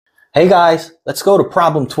Hey guys, let's go to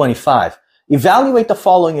problem 25. Evaluate the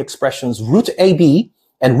following expressions, root AB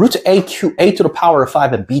and root AQ, a to the power of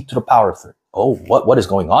 5 and b to the power of 3. Oh, what is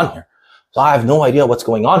going on here? So I have no idea what's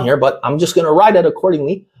going on here, but I'm just going to write it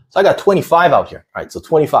accordingly. So I got 25 out here. All right, so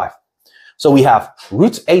 25. So we have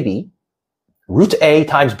root AB, root A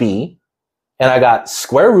times B, and I got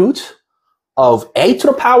square root of a to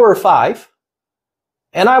the power of 5,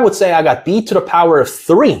 and I would say I got b to the power of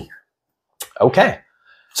 3. Okay.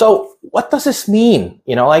 So what does this mean?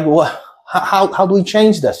 You know, like how do we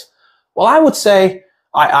change this? Well, I would say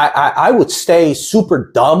I would stay super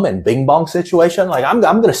dumb and bing bong situation. Like I'm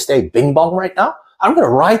going to stay bing bong right now. I'm going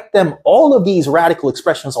to write them, all of these radical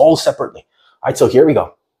expressions, all separately. All right, so here we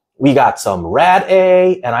go. We got some rad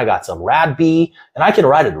A and I got some rad B, and I can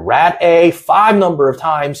write it rad A 5 number of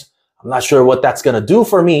times. I'm not sure what that's going to do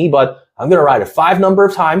for me, but I'm going to write it 5 number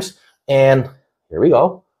of times. And here we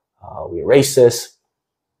go. We erase this.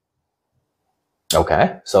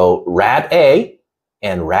 Okay, so rad A,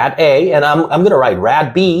 and I'm going to write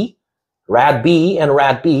rad B, and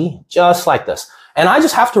rad B, just like this. And I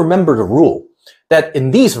just have to remember the rule that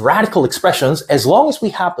in these radical expressions, as long as we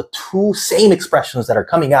have the two same expressions that are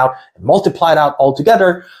coming out and multiplied out all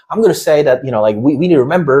together, I'm going to say that, you know, like we need to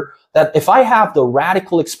remember that if I have the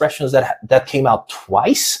radical expressions that came out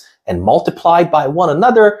twice and multiplied by one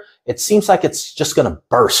another, it seems like it's just going to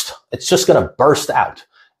burst. It's just going to burst out,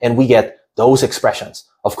 and we get those expressions.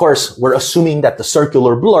 Of course, we're assuming that the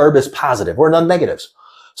circular blurb is positive. We're non-negatives.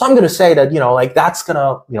 So I'm going to say that, you know, like that's going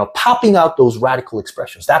to, you know, popping out those radical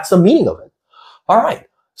expressions. That's the meaning of it. All right.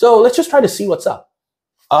 So let's just try to see what's up.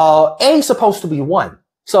 A is supposed to be 1.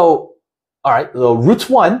 So, all right, so root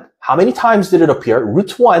 1, how many times did it appear?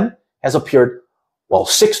 Root 1 has appeared, well,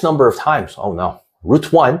 6 number of times. Oh no.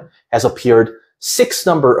 Root 1 has appeared 6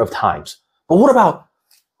 number of times. But what about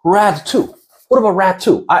rad 2? What about rad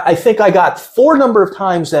 2? I think I got 4 number of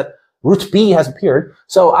times that root B has appeared.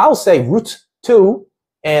 So I'll say root 2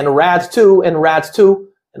 and rad 2 and rad 2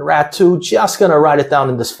 and rad 2. Just going to write it down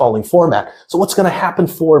in this following format. So what's going to happen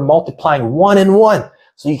for multiplying 1 and 1?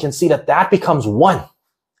 So you can see that that becomes 1.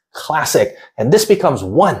 Classic. And this becomes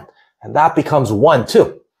 1. And that becomes 1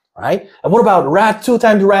 too. Right? And what about rad 2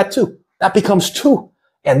 times rad 2? That becomes 2.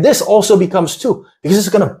 And this also becomes 2 because it's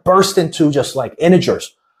going to burst into just like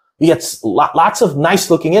integers. We get lots of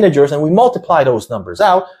nice looking integers and we multiply those numbers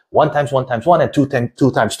out. 1 times 1 times 1 and 2 times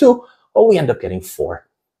 2 times 2. Well, we end up getting 4.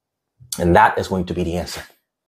 And that is going to be the answer.